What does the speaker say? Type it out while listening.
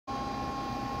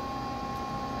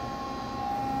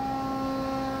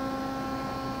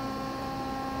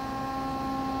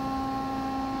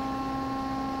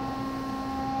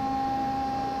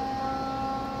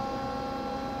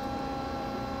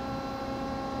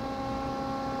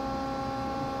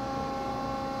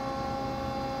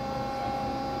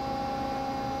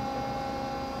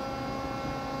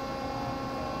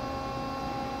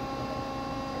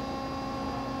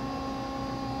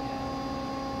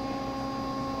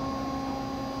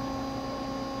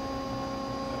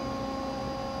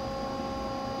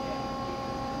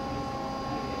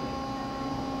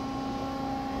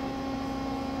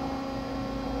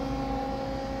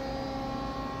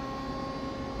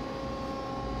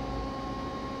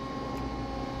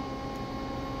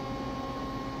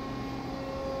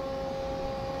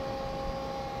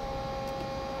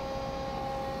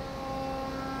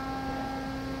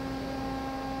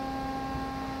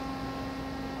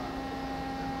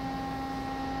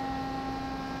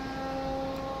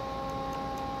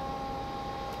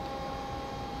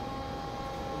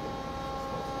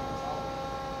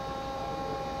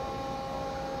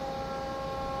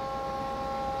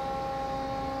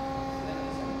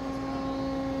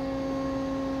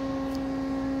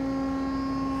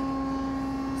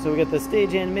So we got the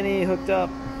Stagehand Mini hooked up.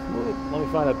 Ooh, let me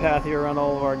find a path here around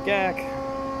all of our GAC.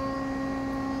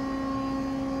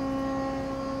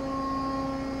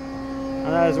 And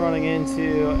that is running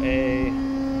into a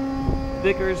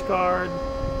Vickers card.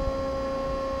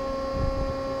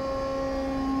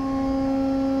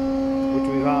 Which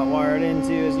we've hot wired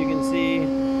into, as you can see.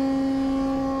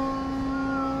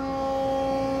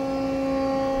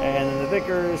 And then the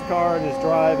Vickers card is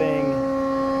driving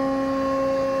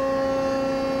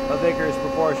a Vickers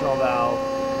proportional valve.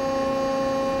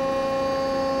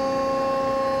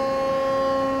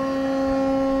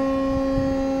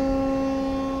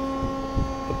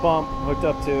 The pump hooked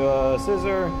up to a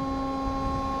scissor.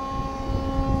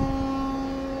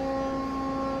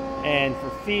 And for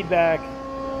feedback,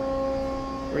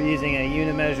 we're using a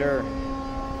Unimeasure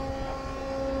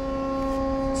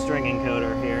string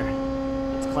encoder here.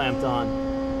 It's clamped on.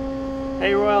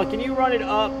 Hey Royal, can you run it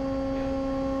up?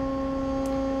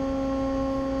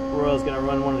 Royal's gonna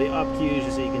run one of the up cues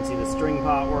just so you can see the string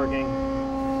pot working.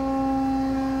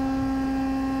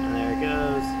 And there it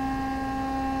goes.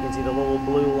 You can see the little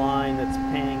blue line that's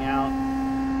panning out.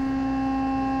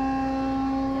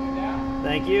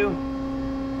 Thank you.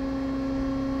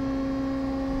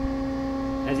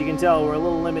 As you can tell, we're a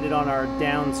little limited on our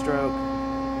downstroke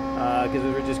because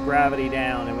we were just gravity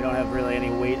down and we don't have really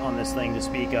any weight on this thing to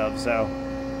speak of, so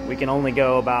we can only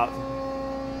go about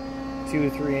 2 or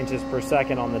 3 inches per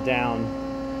second on the down,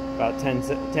 about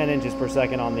 10 inches per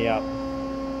second on the up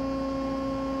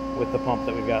with the pump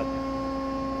that we've got.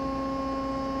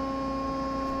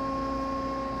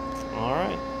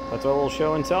 Alright, that's our little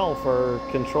show and tell for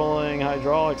controlling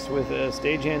hydraulics with a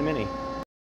Stagehand Mini.